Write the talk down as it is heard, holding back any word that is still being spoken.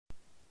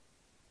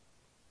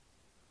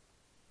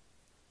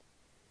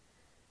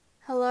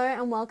Hello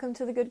and welcome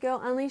to the Good Girl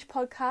Unleashed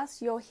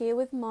podcast. You're here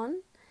with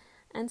Mon,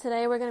 and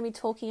today we're going to be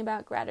talking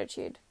about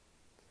gratitude.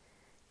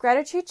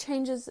 Gratitude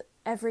changes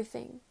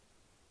everything.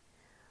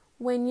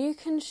 When you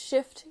can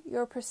shift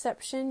your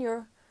perception,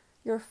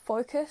 your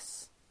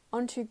focus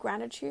onto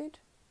gratitude,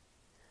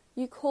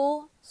 you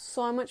call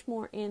so much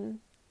more in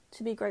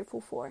to be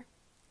grateful for.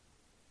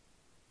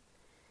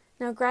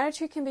 Now,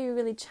 gratitude can be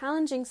really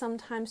challenging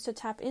sometimes to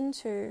tap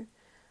into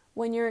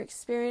when you're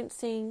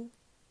experiencing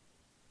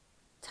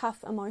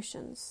tough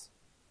emotions.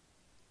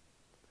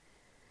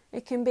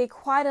 It can be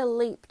quite a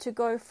leap to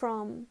go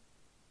from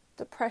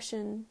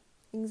depression,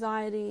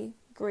 anxiety,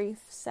 grief,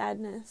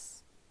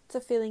 sadness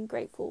to feeling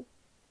grateful.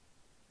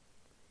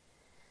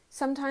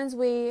 Sometimes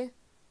we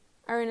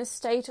are in a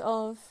state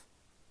of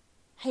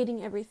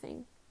hating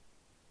everything.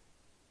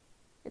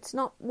 It's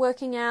not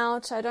working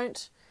out. I'm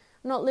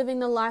not living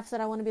the life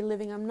that I want to be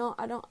living. I'm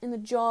not in the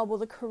job or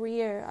the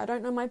career. I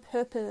don't know my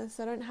purpose.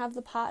 I don't have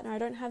the partner. I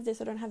don't have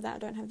this. I don't have that. I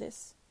don't have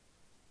this.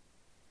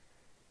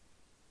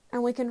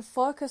 And we can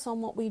focus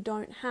on what we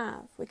don't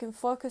have. We can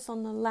focus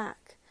on the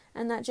lack.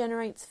 And that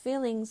generates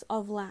feelings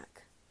of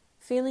lack,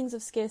 feelings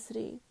of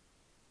scarcity.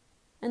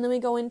 And then we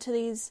go into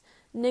these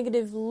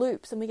negative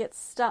loops and we get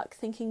stuck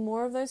thinking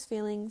more of those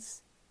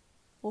feelings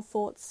or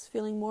thoughts,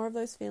 feeling more of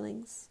those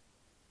feelings.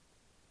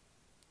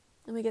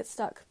 And we get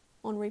stuck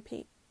on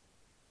repeat.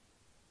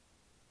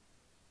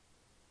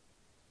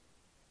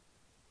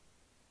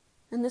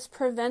 And this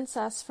prevents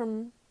us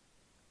from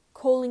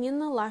calling in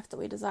the life that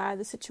we desire,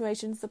 the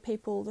situations, the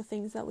people, the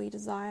things that we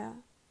desire.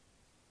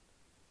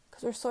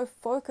 Because we're so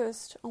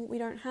focused on what we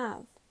don't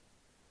have.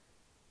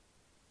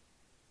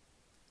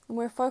 And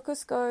where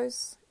focus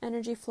goes,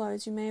 energy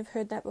flows. You may have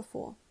heard that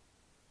before.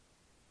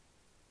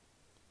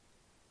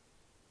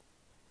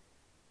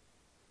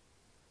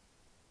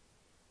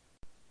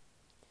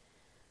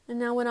 And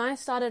now when I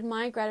started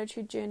my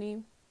gratitude journey,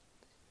 it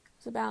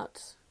was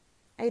about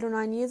 8 or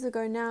 9 years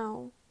ago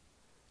now,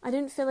 I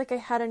didn't feel like I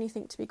had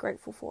anything to be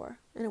grateful for,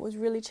 and it was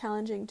really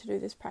challenging to do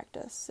this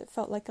practice. It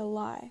felt like a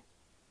lie.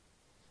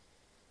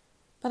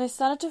 But I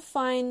started to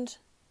find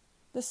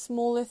the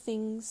smaller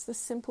things, the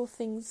simple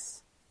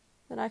things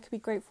that I could be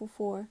grateful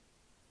for.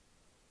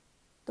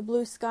 The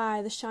blue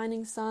sky, the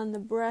shining sun, the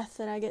breath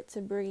that I get to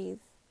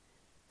breathe,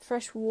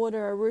 fresh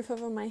water, a roof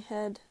over my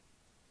head,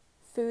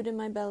 food in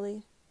my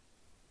belly.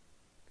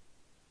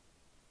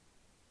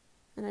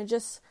 And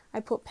I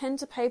put pen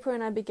to paper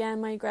and I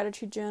began my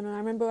gratitude journal. I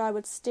remember I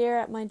would stare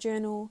at my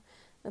journal,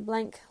 the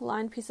blank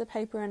lined piece of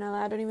paper, and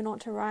I don't even know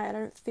what to write. I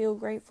don't feel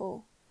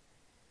grateful.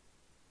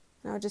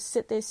 And I would just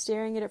sit there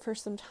staring at it for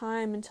some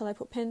time until I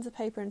put pen to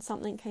paper and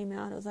something came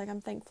out. It was like, I'm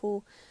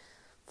thankful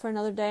for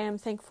another day. I'm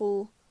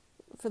thankful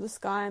for the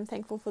sky. I'm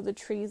thankful for the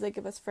trees that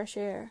give us fresh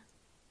air.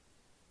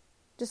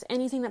 Just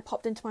anything that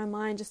popped into my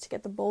mind just to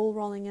get the ball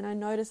rolling. And I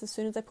noticed as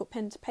soon as I put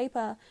pen to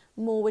paper,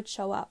 more would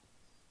show up.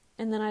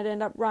 And then I'd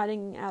end up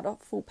writing out a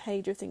full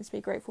page of things to be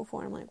grateful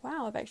for. And I'm like,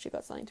 wow, I've actually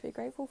got something to be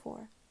grateful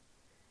for.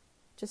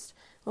 Just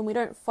when we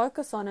don't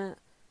focus on it,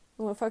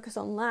 when we're focused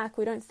on lack,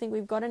 we don't think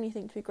we've got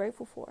anything to be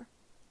grateful for.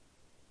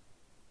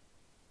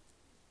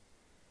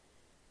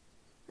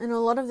 And a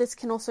lot of this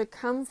can also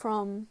come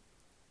from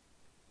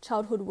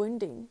childhood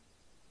wounding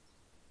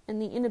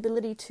and the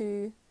inability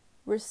to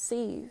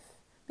receive.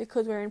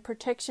 Because we're in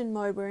protection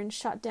mode, we're in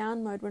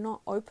shutdown mode, we're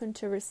not open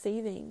to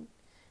receiving.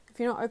 If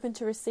you're not open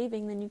to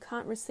receiving, then you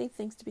can't receive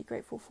things to be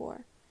grateful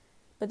for.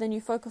 But then you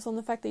focus on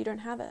the fact that you don't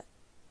have it.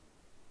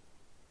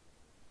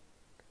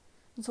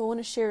 And so I want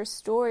to share a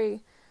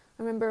story.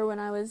 I remember when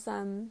I was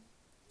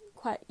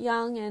quite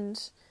young,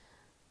 and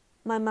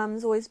my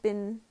mum's always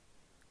been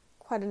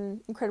quite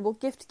an incredible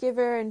gift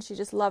giver, and she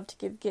just loved to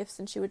give gifts,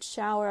 and she would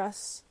shower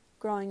us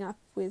growing up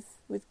with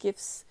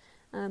gifts,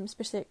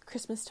 especially at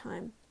Christmas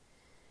time.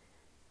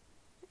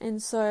 And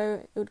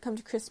so it would come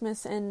to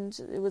Christmas and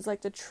it was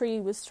like the tree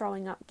was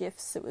throwing up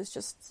gifts. It was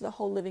just the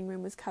whole living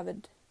room was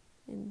covered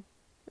in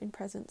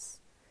presents.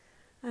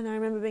 And I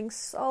remember being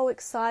so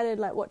excited,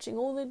 like watching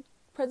all the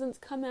presents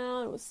come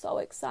out. It was so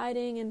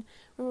exciting. And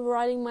I remember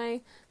writing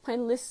my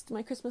list,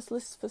 my Christmas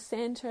list for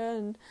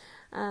Santa,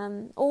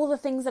 and all the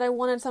things that I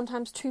wanted,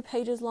 sometimes 2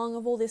 pages long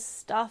of all this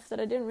stuff that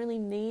I didn't really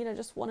need. I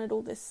just wanted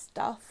all this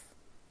stuff.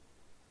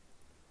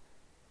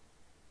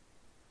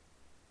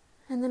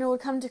 And then it would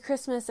come to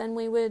Christmas and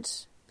we would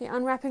be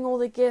unwrapping all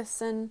the gifts,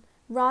 and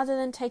rather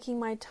than taking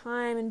my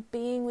time and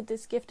being with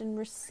this gift and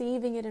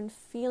receiving it and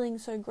feeling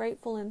so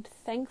grateful and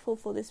thankful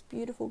for this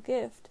beautiful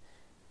gift,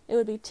 it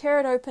would be tear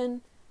it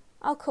open,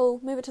 oh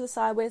cool, move it to the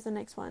side, where's the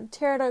next one?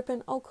 Tear it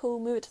open, oh cool,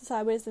 move it to the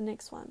side, where's the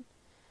next one?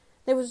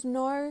 There was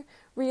no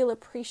real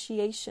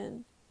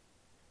appreciation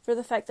for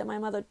the fact that my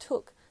mother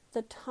took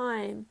the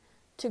time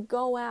to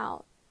go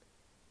out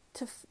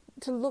to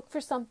look for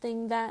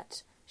something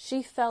that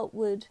she felt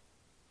would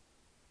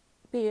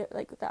be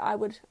like that I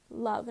would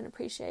love and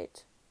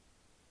appreciate.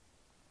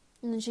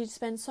 And then she'd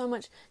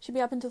be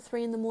up until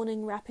 3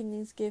 a.m. wrapping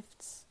these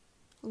gifts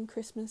on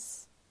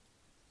Christmas.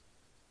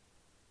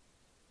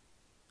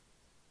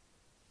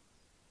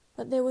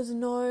 But there was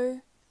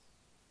no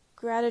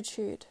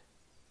gratitude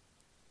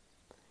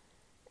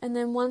And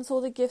then once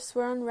all the gifts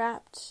were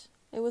unwrapped,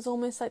 it was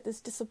almost like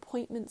this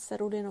disappointment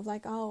settled in of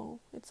like, oh,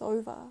 it's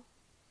over.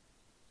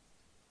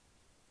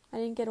 I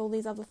didn't get all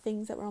these other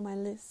things that were on my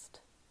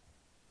list.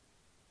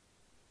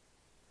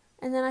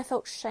 And then I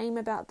felt shame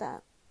about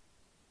that.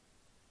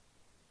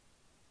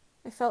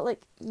 I felt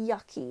like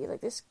yucky,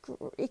 like this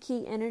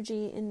icky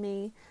energy in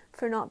me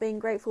for not being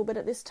grateful. But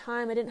at this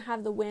time, I didn't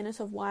have the awareness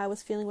of why I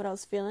was feeling what I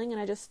was feeling.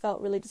 And I just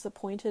felt really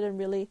disappointed and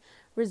really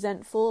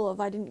resentful of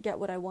I didn't get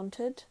what I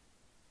wanted.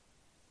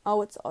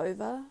 Oh, it's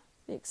over.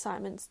 The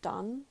excitement's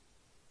done.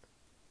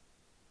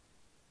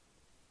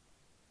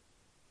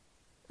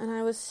 And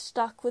I was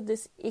stuck with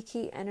this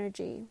icky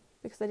energy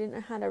because I didn't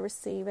know how to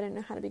receive. I didn't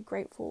know how to be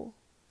grateful.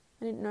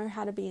 I didn't know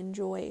how to be in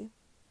joy.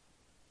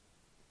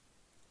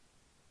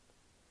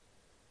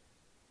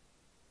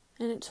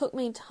 And it took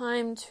me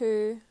time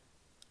to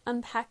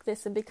unpack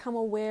this and become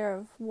aware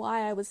of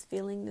why I was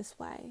feeling this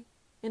way.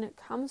 And it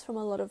comes from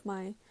a lot of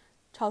my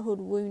childhood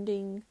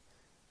wounding,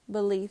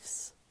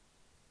 beliefs,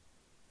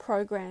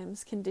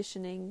 programs,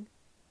 conditioning.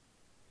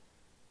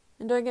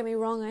 And don't get me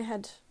wrong, I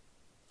had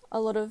a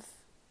lot of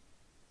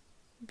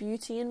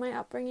beauty in my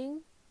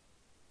upbringing.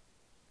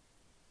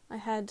 I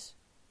had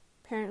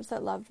parents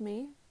that loved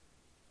me.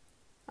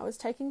 I was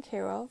taken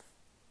care of.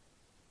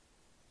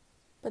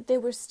 But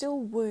there were still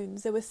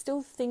wounds, there were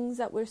still things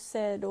that were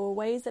said or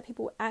ways that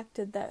people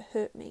acted that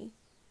hurt me,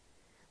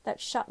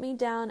 that shut me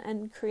down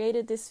and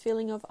created this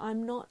feeling of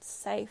I'm not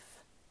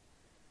safe.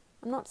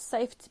 I'm not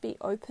safe to be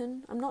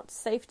open. I'm not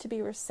safe to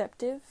be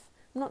receptive.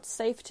 I'm not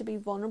safe to be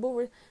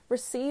vulnerable.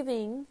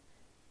 Receiving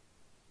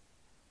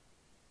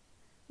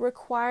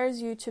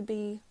requires you to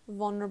be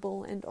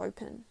vulnerable and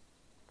open.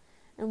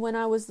 And when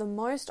I was the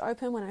most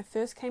open, when I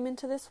first came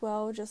into this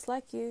world, just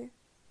like you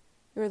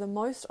were the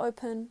most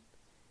open,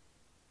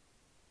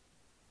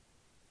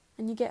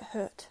 and you get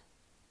hurt.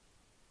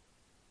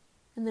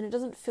 And then it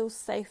doesn't feel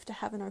safe to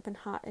have an open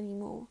heart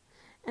anymore.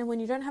 And when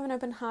you don't have an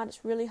open heart,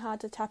 it's really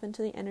hard to tap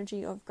into the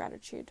energy of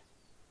gratitude.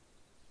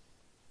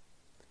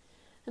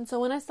 And so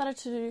when I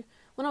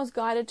was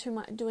guided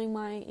to doing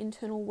my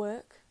internal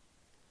work,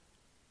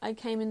 I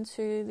came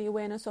into the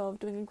awareness of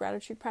doing a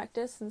gratitude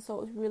practice, and so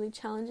it was really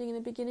challenging in the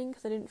beginning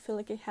because I didn't feel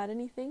like I had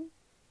anything.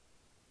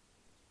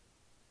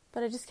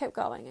 But I just kept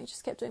going. I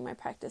just kept doing my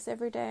practice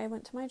every day. I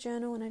went to my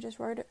journal and I just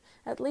wrote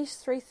at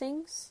least 3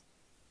 things.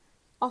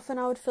 Often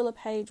I would fill a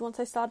page. Once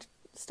I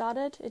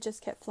started, it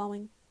just kept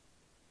flowing.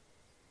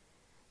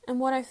 And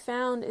what I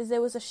found is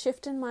there was a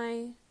shift in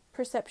my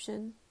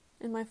perception,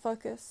 in my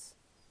focus.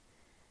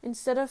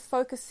 Instead of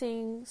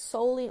focusing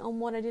solely on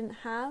what I didn't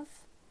have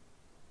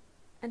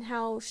and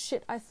how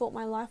shit I thought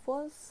my life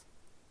was,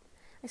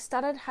 I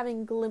started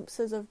having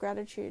glimpses of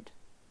gratitude.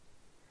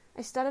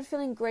 I started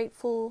feeling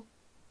grateful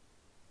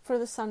for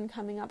the sun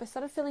coming up. I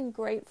started feeling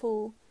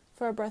grateful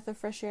for a breath of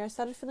fresh air. I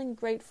started feeling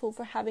grateful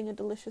for having a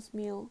delicious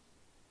meal.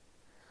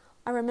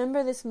 I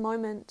remember this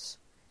moment.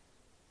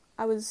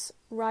 I was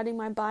riding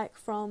my bike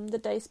from the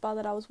day spa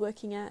that I was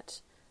working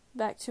at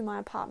back to my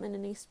apartment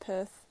in East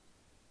Perth.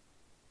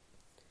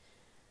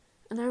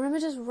 And I remember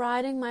just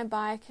riding my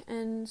bike,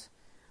 and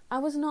I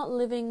was not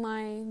living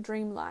my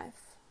dream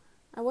life.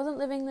 I wasn't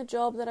living the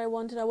job that I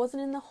wanted. I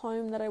wasn't in the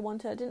home that I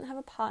wanted. I didn't have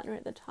a partner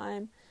at the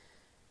time.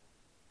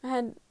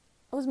 I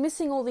was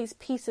missing all these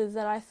pieces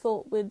that I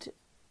thought would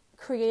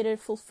create a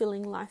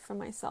fulfilling life for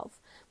myself.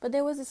 But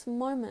there was this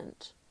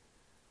moment,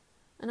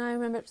 and I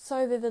remember it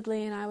so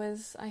vividly, and I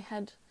was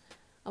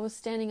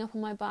standing up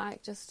on my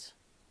bike, just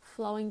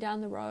flowing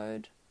down the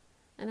road,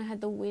 and I had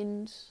the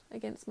wind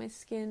against my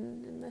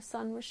skin, and the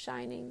sun was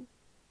shining.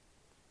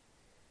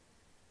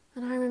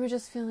 And I remember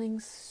just feeling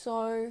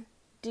so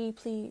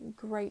deeply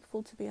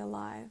grateful to be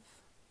alive.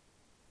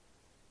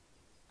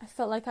 I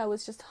felt like I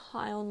was just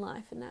high on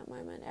life in that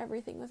moment.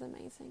 Everything was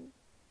amazing.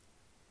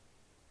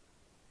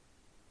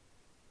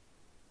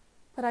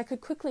 But I could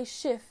quickly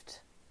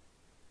shift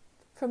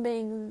from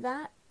being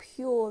that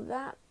pure,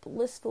 that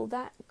blissful,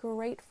 that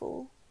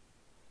grateful,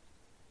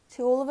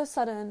 to all of a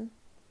sudden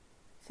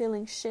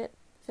feeling shit,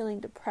 feeling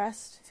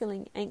depressed,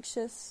 feeling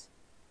anxious,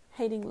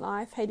 hating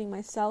life, hating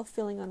myself,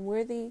 feeling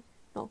unworthy,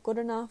 not good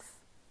enough.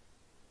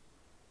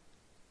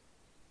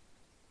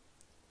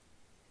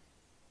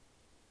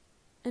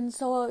 And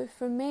so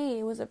for me,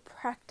 it was a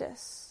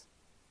practice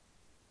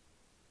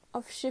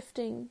of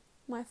shifting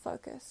my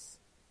focus.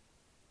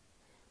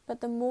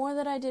 But the more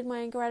that I did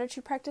my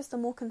gratitude practice, the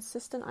more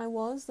consistent I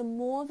was, the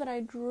more that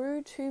I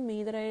drew to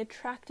me, that I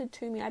attracted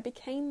to me. I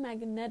became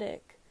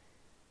magnetic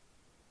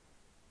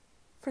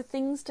for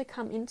things to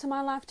come into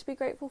my life to be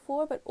grateful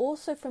for, but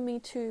also for me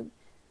to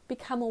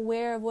become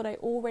aware of what I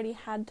already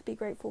had to be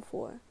grateful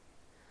for.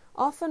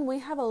 Often we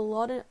have a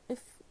lot of,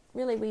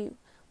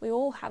 we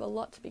all have a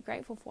lot to be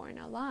grateful for in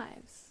our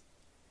lives.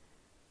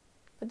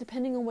 But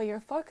depending on where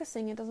you're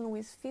focusing, it doesn't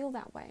always feel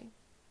that way.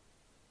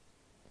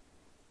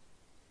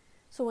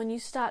 So when you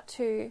start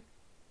to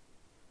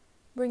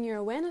bring your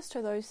awareness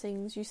to those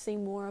things, you see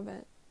more of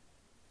it.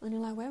 And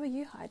you're like, where were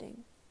you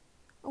hiding?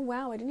 Oh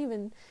wow, I didn't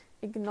even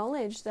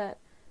acknowledge that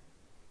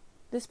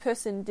this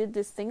person did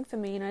this thing for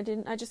me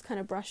and I just kind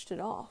of brushed it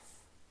off.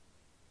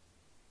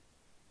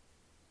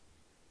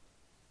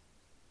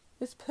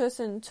 This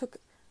person took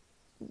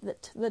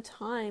the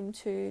time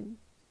to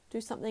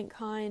do something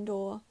kind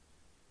or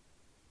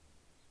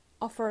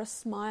offer a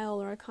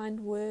smile or a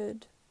kind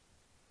word.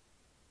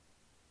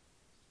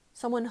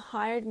 Someone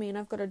hired me and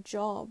I've got a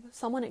job.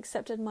 Someone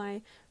accepted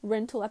my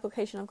rental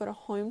application. I've got a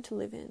home to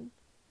live in.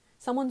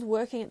 Someone's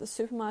working at the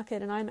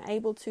supermarket and I'm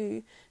able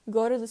to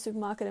go to the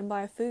supermarket and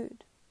buy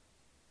food.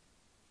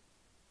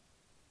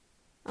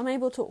 I'm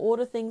able to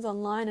order things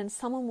online and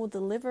someone will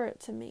deliver it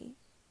to me.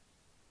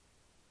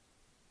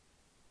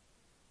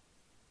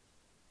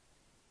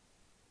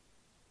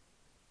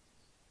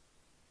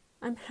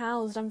 I'm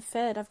housed, I'm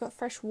fed, I've got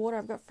fresh water,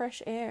 I've got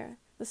fresh air.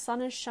 The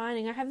sun is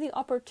shining. I have the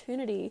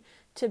opportunity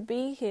to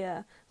be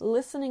here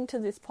listening to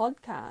this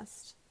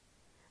podcast.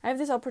 I have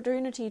this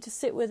opportunity to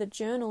sit with a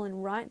journal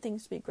and write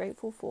things to be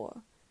grateful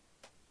for.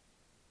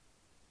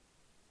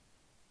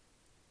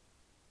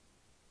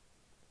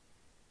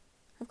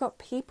 I've got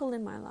people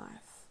in my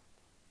life.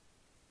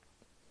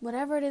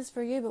 Whatever it is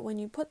for you, but when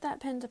you put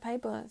that pen to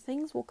paper,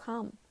 things will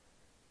come.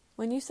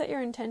 When you set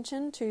your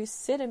intention to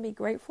sit and be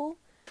grateful,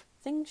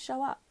 things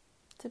show up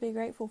to be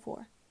grateful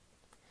for.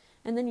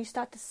 And then you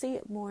start to see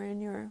it more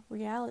in your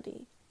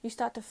reality. You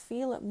start to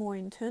feel it more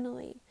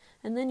internally.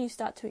 And then you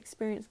start to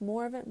experience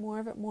more of it,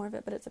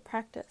 but it's a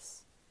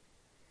practice.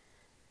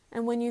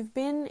 And when you've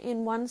been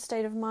in one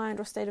state of mind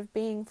or state of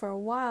being for a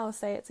while,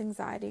 say it's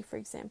anxiety, for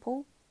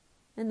example,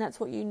 and that's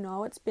what you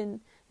know, it's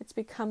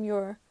become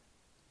your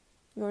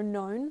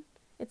known,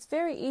 it's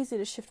very easy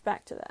to shift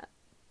back to that.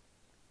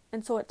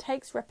 And so it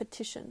takes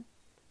repetition,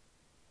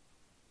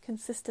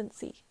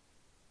 consistency.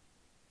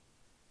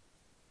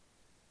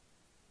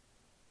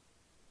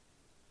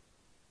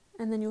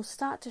 And then you'll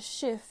start to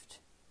shift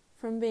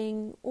from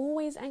being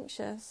always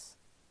anxious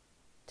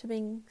to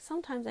being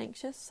sometimes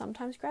anxious,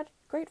 sometimes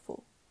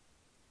grateful.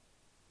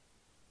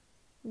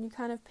 And you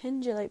kind of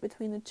pendulate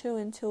between the two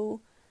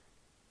until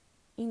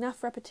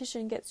enough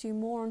repetition gets you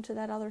more onto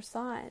that other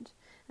side.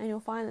 And you'll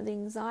find that the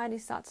anxiety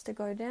starts to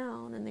go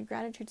down and the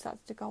gratitude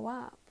starts to go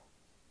up.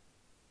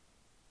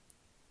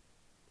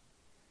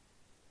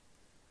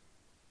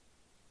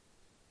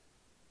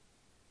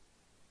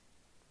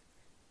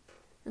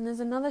 And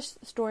there's another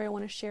story I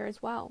want to share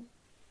as well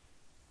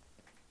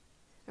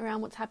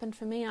around what's happened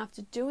for me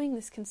after doing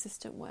this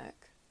consistent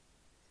work.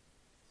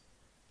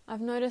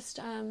 I've noticed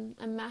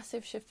a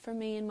massive shift for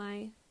me in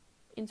my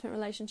intimate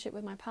relationship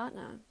with my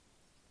partner.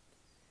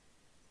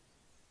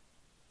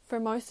 For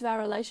most of our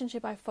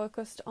relationship, I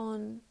focused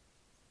on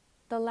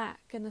the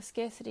lack and the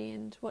scarcity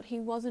and what he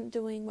wasn't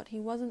doing, what he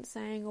wasn't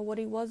saying, or what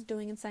he was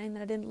doing and saying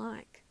that I didn't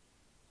like.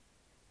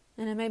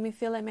 And it made me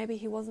feel like maybe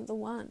he wasn't the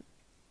one.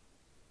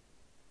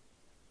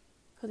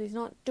 Because he's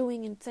not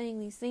doing and saying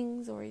these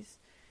things, or he's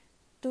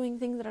doing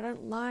things that I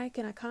don't like,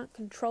 and I can't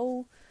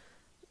control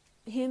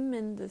him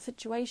and the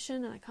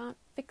situation, and I can't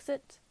fix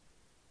it.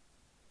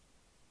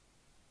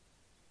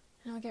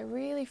 And I would get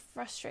really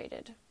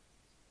frustrated,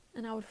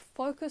 and I would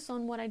focus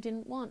on what I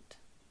didn't want,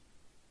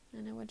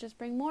 and it would just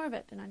bring more of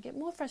it, and I'd get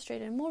more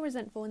frustrated and more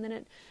resentful, and then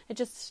it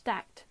just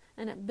stacked,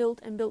 and it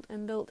built and built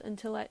and built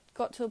until it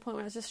got to the point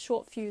where I was just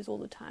short fuse all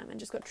the time and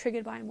just got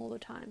triggered by him all the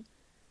time.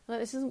 Like,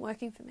 this isn't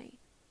working for me.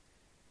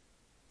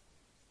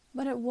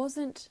 But it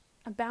wasn't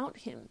about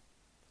him.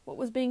 What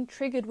was being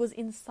triggered was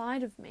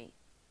inside of me.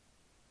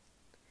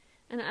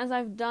 And as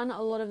I've done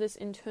a lot of this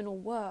internal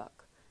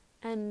work,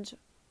 and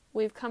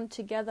we've come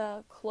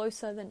together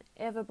closer than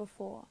ever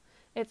before,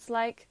 it's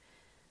like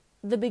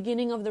the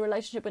beginning of the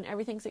relationship when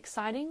everything's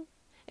exciting.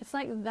 It's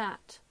like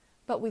that,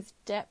 but with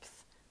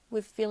depth,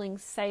 with feeling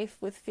safe,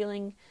 with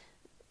feeling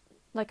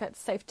like it's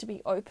safe to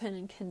be open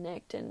and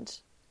connect, and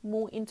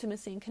more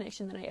intimacy and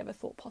connection than I ever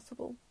thought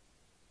possible.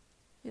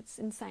 It's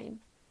insane.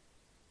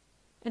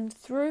 And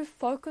through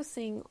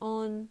focusing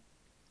on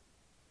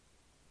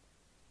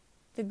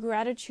the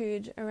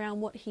gratitude around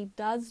what he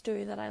does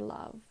do that I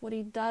love, what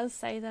he does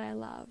say that I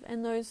love,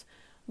 and those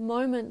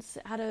moments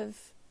out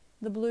of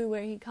the blue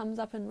where he comes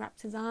up and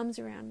wraps his arms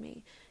around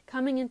me,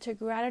 coming into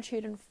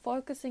gratitude and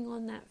focusing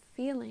on that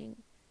feeling,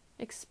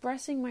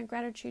 expressing my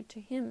gratitude to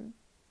him,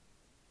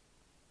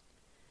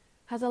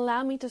 has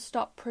allowed me to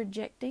stop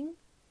projecting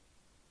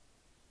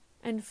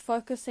and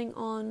focusing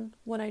on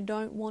what I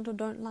don't want or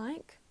don't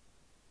like,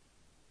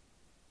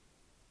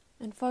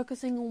 and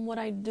focusing on what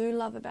I do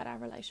love about our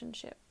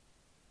relationship.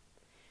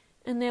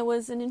 And there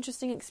was an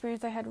interesting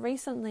experience I had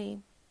recently.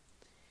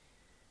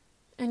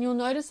 And you'll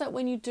notice that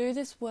when you do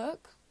this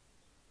work,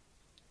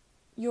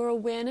 your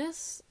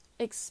awareness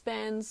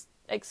expands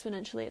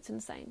exponentially. It's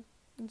insane.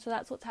 And so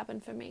that's what's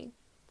happened for me.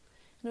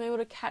 And I'm able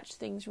to catch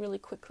things really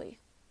quickly.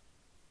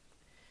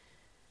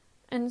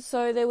 And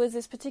so there was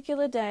this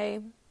particular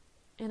day,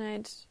 and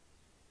I'd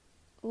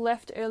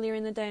left earlier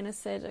in the day, and I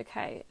said,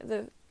 okay,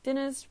 the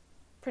dinner's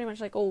pretty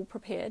much like all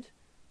prepared.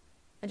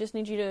 I just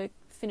need you to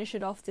finish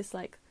it off, this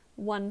like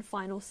one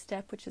final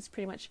step, which is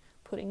pretty much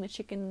putting the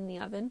chicken in the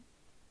oven.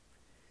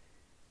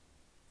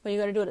 Well, you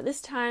got to do it at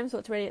this time, so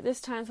it's ready at this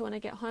time, so when I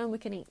get home we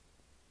can eat.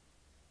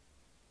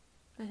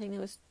 I think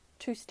there was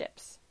 2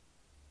 steps.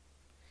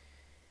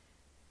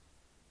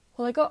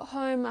 Well, I got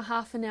home a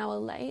half an hour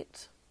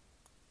late,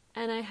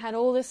 and I had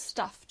all this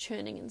stuff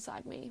churning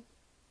inside me.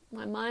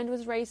 My mind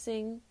was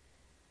racing.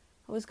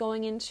 I was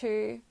going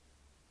into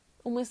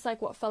almost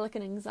like what felt like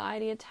an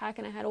anxiety attack,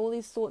 and I had all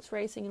these thoughts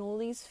racing and all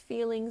these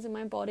feelings in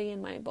my body,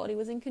 and my body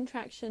was in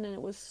contraction, and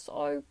it was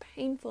so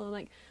painful. I'm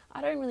like,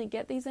 I don't really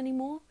get these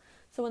anymore.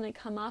 So when they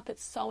come up,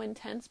 it's so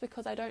intense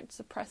because I don't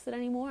suppress it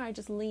anymore. I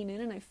just lean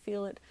in and I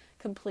feel it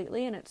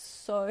completely, and it's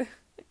so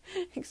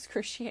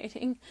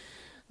excruciating.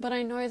 But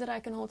I know that I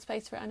can hold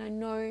space for it, and I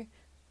know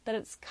that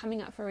it's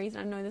coming up for a reason.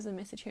 I know there's a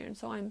message here, and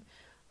so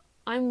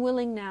I'm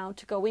willing now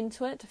to go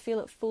into it, to feel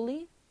it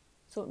fully,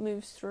 so it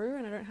moves through,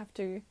 and I don't have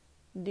to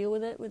deal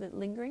with it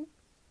lingering.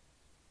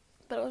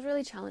 But it was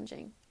really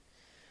challenging.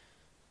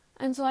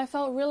 And so I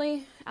felt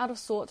really out of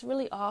sorts,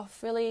 really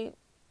off, really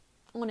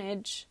on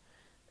edge.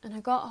 And I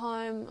got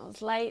home, I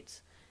was late,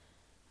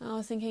 and I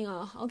was thinking,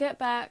 I'll get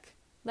back.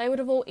 They would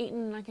have all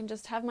eaten, and I can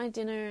just have my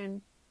dinner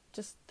and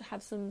just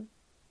have some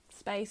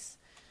space.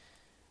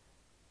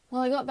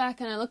 Well, I got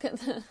back and I look at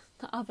the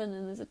oven,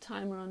 and there's a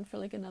timer on for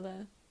like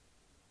another,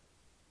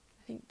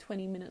 I think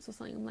 20 minutes or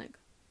something. I'm like,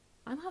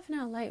 I'm half an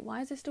hour late.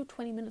 Why is there still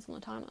 20 minutes on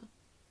the timer?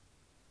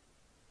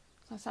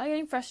 So I started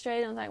getting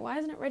frustrated. I was like, why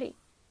isn't it ready?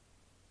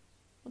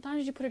 What time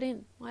did you put it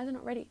in? Why is it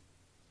not ready?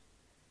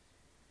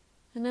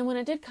 And then when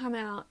it did come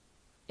out,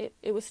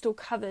 it was still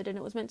covered, and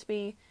it was meant to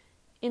be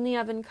in the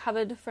oven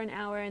covered for an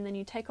hour, and then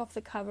you take off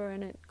the cover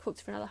and it cooks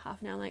for another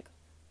half an hour. I'm like,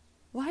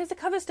 why is the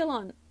cover still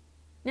on?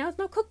 Now it's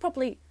not cooked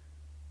properly.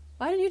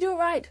 Why didn't you do it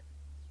right?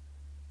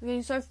 I'm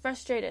getting so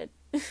frustrated.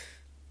 And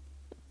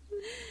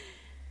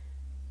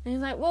he's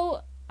like,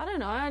 well, I don't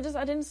know, I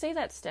didn't see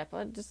that step.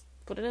 I just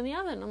put it in the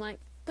oven. I'm like,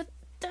 but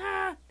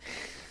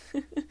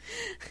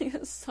he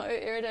was so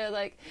irritated,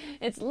 like,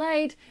 it's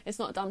late, it's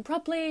not done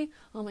properly,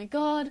 oh my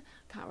god,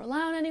 can't rely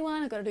on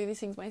anyone, I've got to do these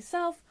things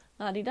myself,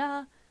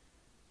 la-di-da.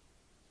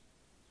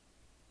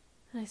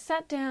 And I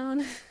sat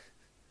down,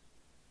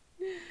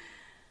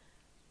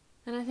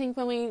 and I think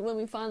when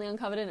we finally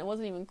uncovered it, it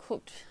wasn't even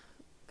cooked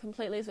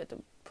completely, so we had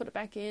to put it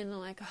back in, and I'm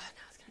like, oh,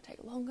 now it's going to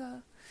take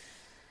longer.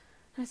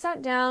 And I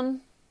sat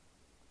down,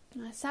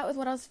 and I sat with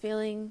what I was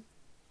feeling,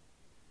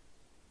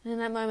 and in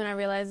that moment I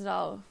realised,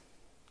 oh,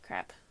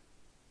 crap.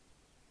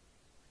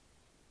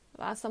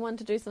 I've asked someone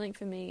to do something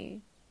for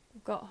me.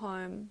 I've got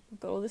home. I've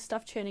got all this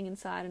stuff churning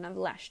inside, and I've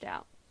lashed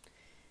out.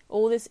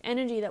 All this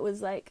energy that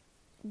was like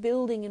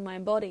building in my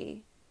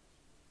body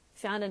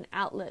found an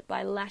outlet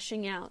by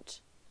lashing out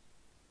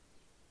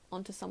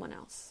onto someone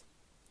else.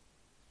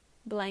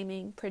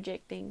 Blaming,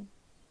 projecting,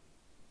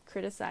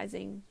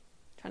 criticizing,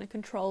 trying to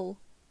control,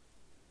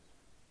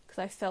 because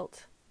I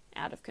felt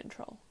out of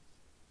control.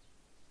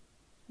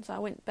 And so I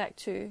went back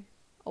to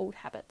old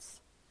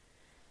habits.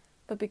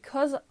 But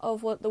because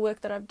of the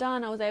work that I've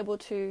done, I was able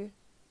to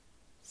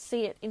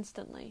see it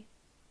instantly.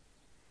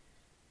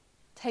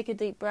 Take a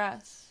deep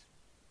breath,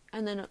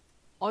 and then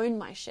own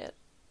my shit.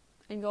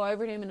 And go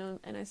over to him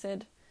and I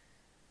said,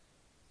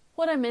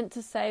 what I meant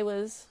to say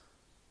was,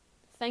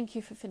 thank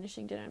you for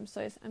finishing dinner.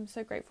 I'm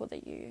so grateful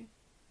that you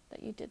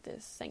did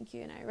this. Thank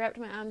you. And I wrapped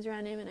my arms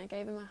around him and I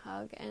gave him a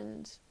hug,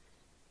 and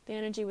the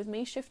energy with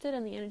me shifted,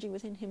 and the energy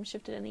within him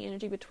shifted, and the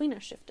energy between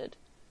us shifted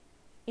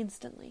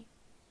instantly.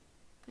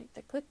 Like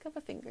the click of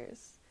a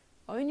fingers.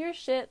 Own your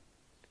shit.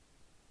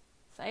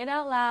 Say it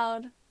out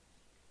loud.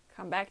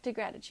 Come back to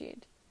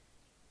gratitude.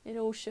 It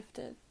all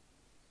shifted.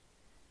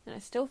 And I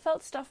still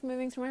felt stuff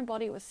moving through my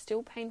body. It was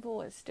still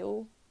painful. I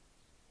still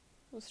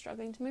was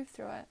struggling to move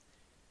through it.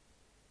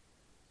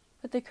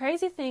 But the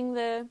crazy thing,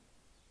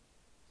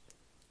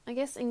 I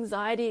guess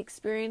anxiety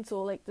experience,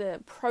 or like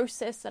the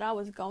process that I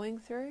was going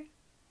through,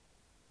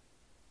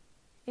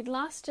 it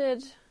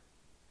lasted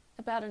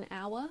about an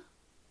hour.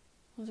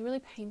 It was a really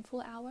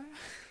painful hour.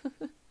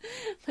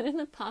 But in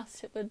the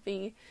past it would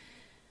be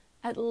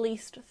at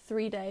least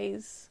 3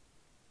 days,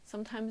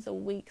 sometimes a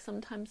week,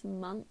 sometimes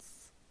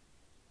months.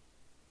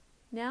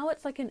 Now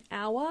it's like an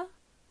hour,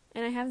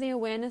 and I have the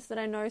awareness that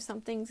I know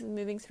something's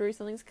moving through,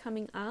 something's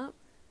coming up.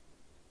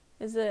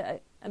 There's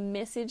a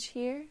message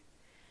here.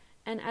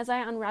 And as I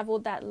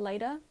unraveled that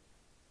later,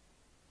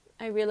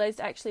 I realized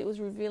actually it was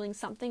revealing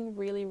something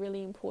really,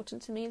 really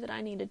important to me that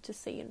I needed to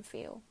see and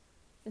feel.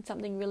 And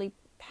something really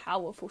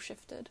powerful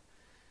shifted.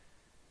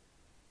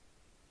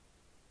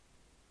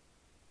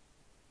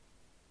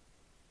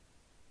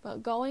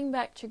 But going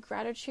back to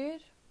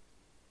gratitude,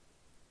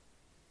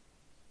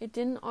 it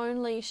didn't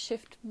only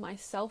shift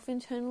myself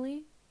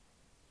internally,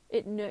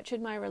 it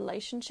nurtured my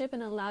relationship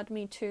and allowed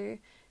me to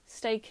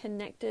stay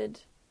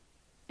connected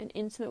and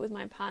intimate with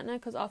my partner,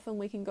 because often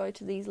we can go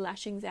to these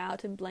lashings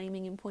out and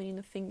blaming and pointing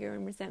the finger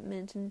and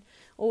resentment and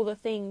all the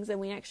things, and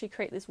we actually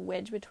create this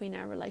wedge between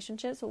our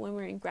relationships. But when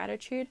we're in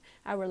gratitude,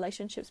 our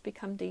relationships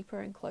become deeper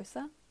and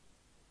closer.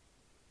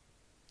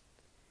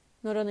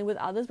 Not only with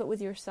others, but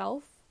with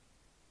yourself,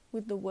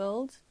 with the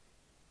world.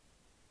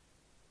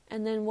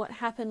 And then what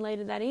happened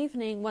later that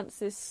evening, once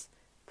this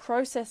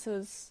process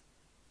was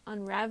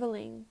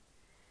unraveling,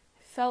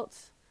 I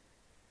felt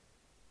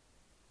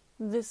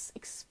this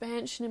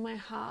expansion in my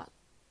heart.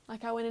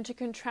 Like I went into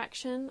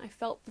contraction, I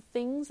felt the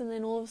things, and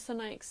then all of a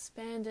sudden I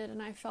expanded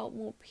and I felt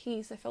more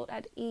peace, I felt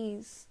at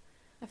ease.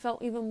 I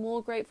felt even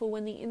more grateful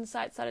when the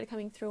insight started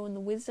coming through and the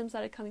wisdom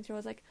started coming through. I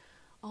was like,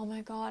 oh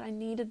my God, I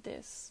needed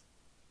this.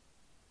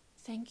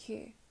 Thank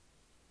you.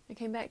 I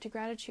came back to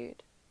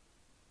gratitude.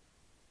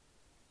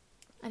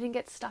 I didn't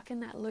get stuck in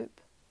that loop.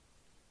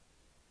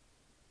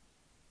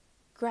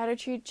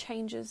 Gratitude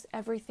changes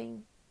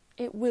everything.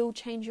 It will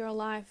change your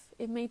life.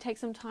 It may take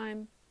some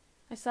time.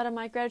 I started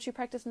my gratitude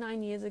practice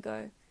 9 years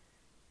ago.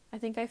 I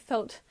think I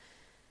felt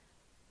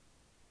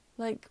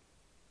like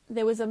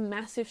there was a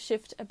massive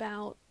shift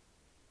about,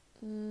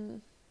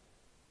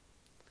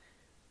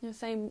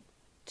 say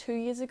 2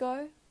 years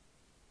ago,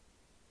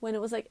 when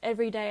it was like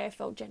every day I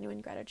felt genuine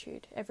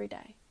gratitude, every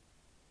day.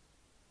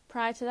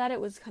 Prior to that,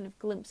 it was kind of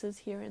glimpses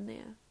here and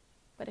there,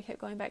 but I kept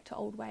going back to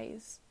old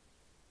ways.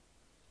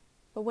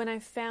 But when I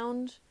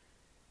found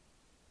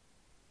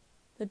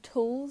the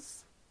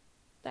tools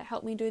that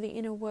helped me do the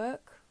inner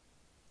work,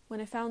 when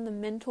I found the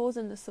mentors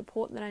and the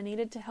support that I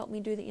needed to help me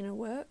do the inner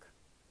work,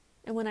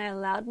 and when I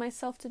allowed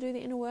myself to do the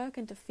inner work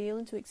and to feel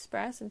and to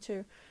express and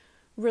to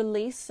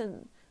release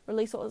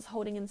what was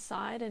holding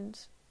inside, and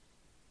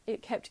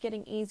it kept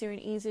getting easier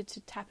and easier to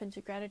tap into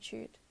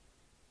gratitude.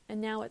 And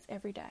now it's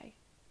every day.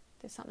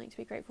 There's something to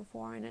be grateful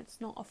for, and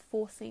it's not a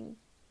forcing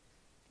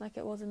like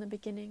it was in the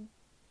beginning.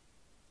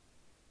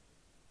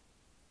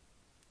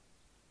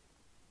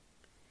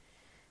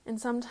 And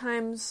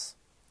sometimes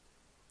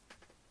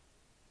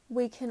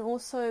we can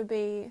also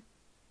be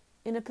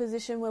in a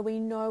position where we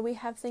know we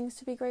have things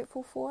to be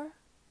grateful for,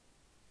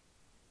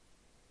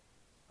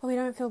 but we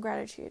don't feel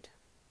gratitude.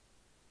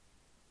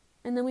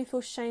 And then we feel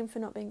shame for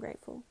not being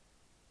grateful.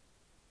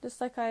 Just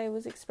like I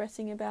was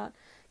expressing about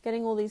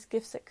getting all these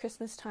gifts at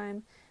Christmas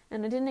time,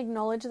 and I didn't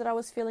acknowledge that I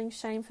was feeling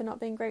shame for not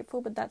being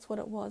grateful, but that's what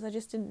it was. I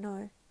just didn't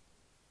know.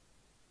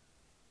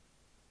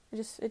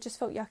 It just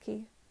felt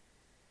yucky.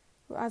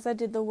 As I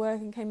did the work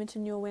and came into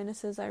new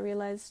awarenesses, I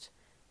realized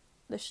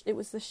it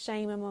was the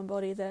shame in my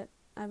body that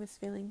I was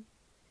feeling.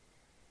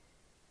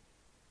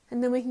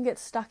 And then we can get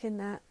stuck in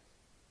that.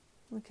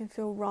 We can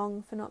feel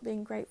wrong for not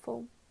being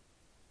grateful.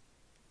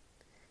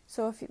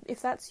 So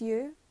if that's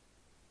you,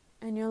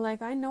 and you're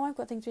like, I know I've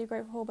got things to be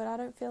grateful for, but I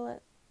don't feel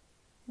it.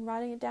 I'm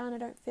writing it down, I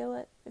don't feel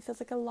it. It feels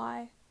like a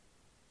lie.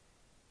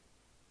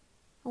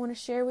 I want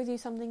to share with you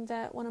something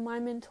that one of my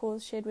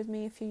mentors shared with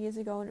me a few years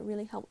ago, and it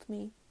really helped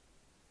me.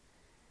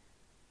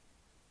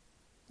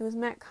 It was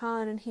Matt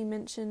Kahn, and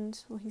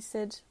he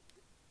said,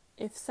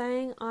 if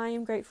saying I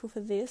am grateful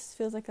for this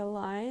feels like a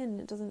lie and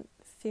it doesn't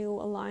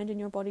feel aligned in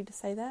your body to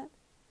say that,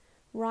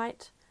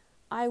 write,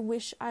 I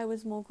wish I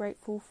was more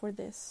grateful for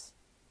this.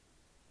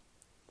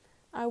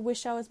 I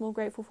wish I was more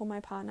grateful for my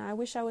partner. I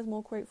wish I was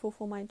more grateful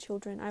for my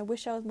children. I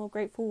wish I was more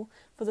grateful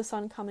for the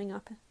sun coming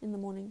up in the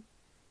morning.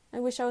 I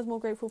wish I was more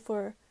grateful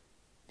for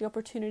the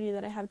opportunity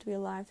that I have to be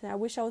alive today. I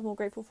wish I was more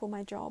grateful for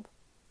my job.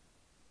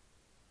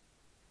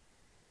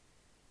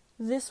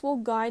 This will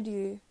guide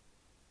you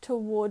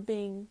toward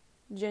being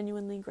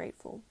genuinely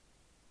grateful.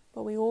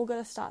 But we all got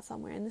to start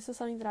somewhere, and this is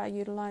something that I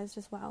utilized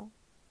as well.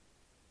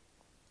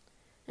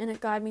 And it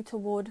guided me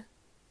toward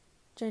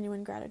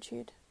genuine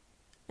gratitude.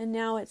 And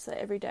now it's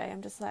every day.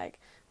 I'm just like,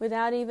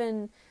 without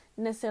even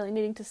necessarily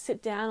needing to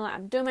sit down, like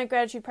I'm doing my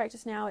gratitude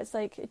practice now, it's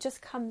like it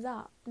just comes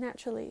up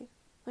naturally.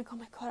 Like, oh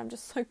my God, I'm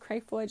just so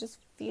grateful. I just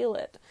feel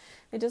it.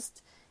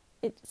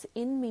 It's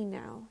in me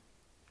now.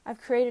 I've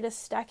created a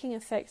stacking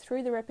effect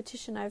through the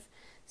repetition. I've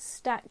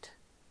stacked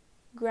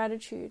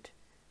gratitude.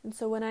 And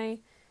so when I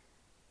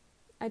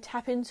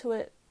tap into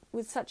it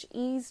with such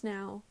ease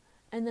now,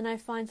 and then I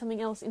find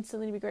something else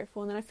instantly to be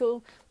grateful, and then I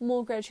feel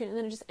more gratitude, and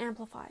then it just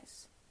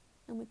amplifies.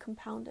 And we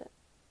compound it.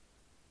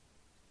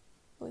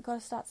 But we've got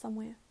to start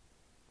somewhere.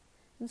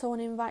 And so I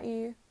want to invite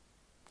you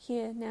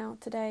here now,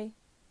 today,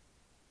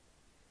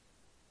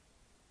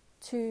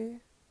 to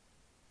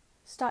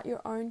start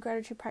your own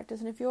gratitude practice.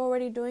 And if you're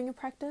already doing a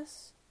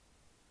practice,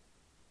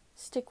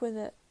 stick with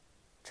it.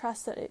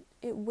 Trust that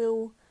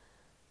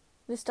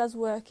this does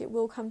work, it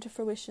will come to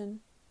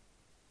fruition.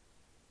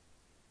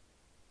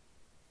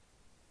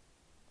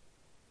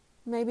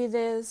 Maybe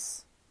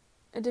there's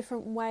a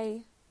different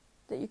way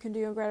that you can do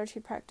your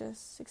gratitude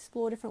practice.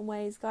 Explore different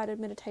ways, guided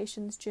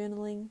meditations,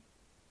 journaling.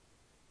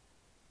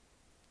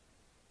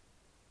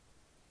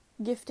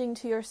 Gifting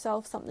to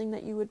yourself something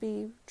that you would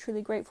be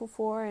truly grateful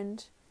for,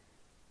 and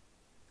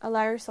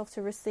allow yourself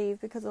to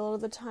receive, because a lot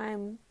of the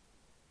time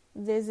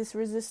there's this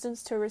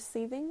resistance to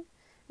receiving,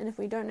 and if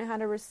we don't know how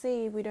to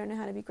receive, we don't know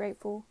how to be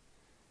grateful.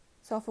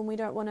 So often we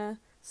don't want to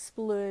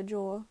splurge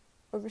or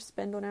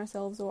overspend on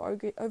ourselves or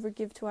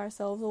overgive to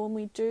ourselves, or when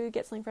we do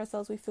get something for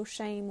ourselves, we feel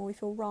shame or we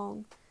feel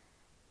wrong.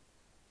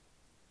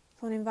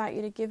 So I want to invite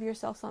you to give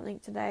yourself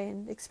something today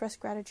and express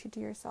gratitude to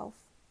yourself.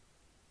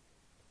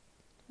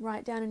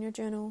 Write down in your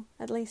journal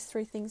at least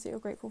 3 things that you're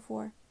grateful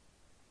for.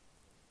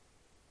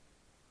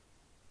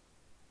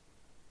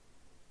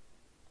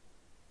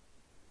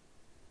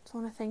 So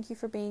I want to thank you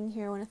for being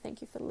here. I want to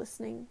thank you for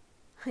listening.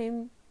 I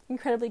am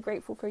incredibly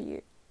grateful for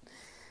you.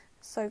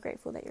 So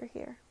grateful that you're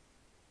here.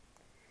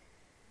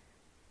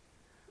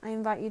 I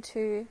invite you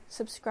to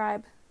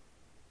subscribe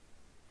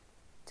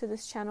to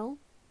this channel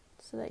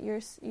so that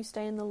you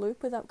stay in the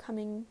loop with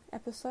upcoming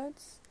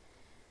episodes.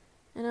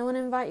 And I want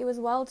to invite you as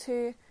well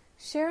to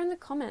share in the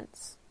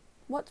comments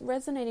what's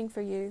resonating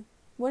for you.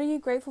 What are you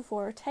grateful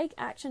for? Take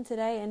action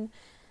today and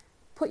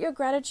put your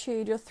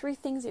gratitude, your 3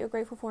 things that you're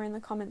grateful for, in the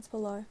comments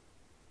below.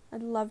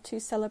 I'd love to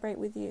celebrate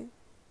with you.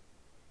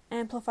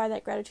 Amplify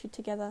that gratitude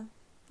together.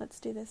 Let's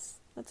do this.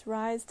 Let's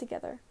rise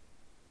together.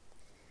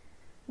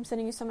 I'm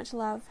sending you so much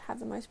love. Have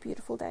the most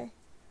beautiful day.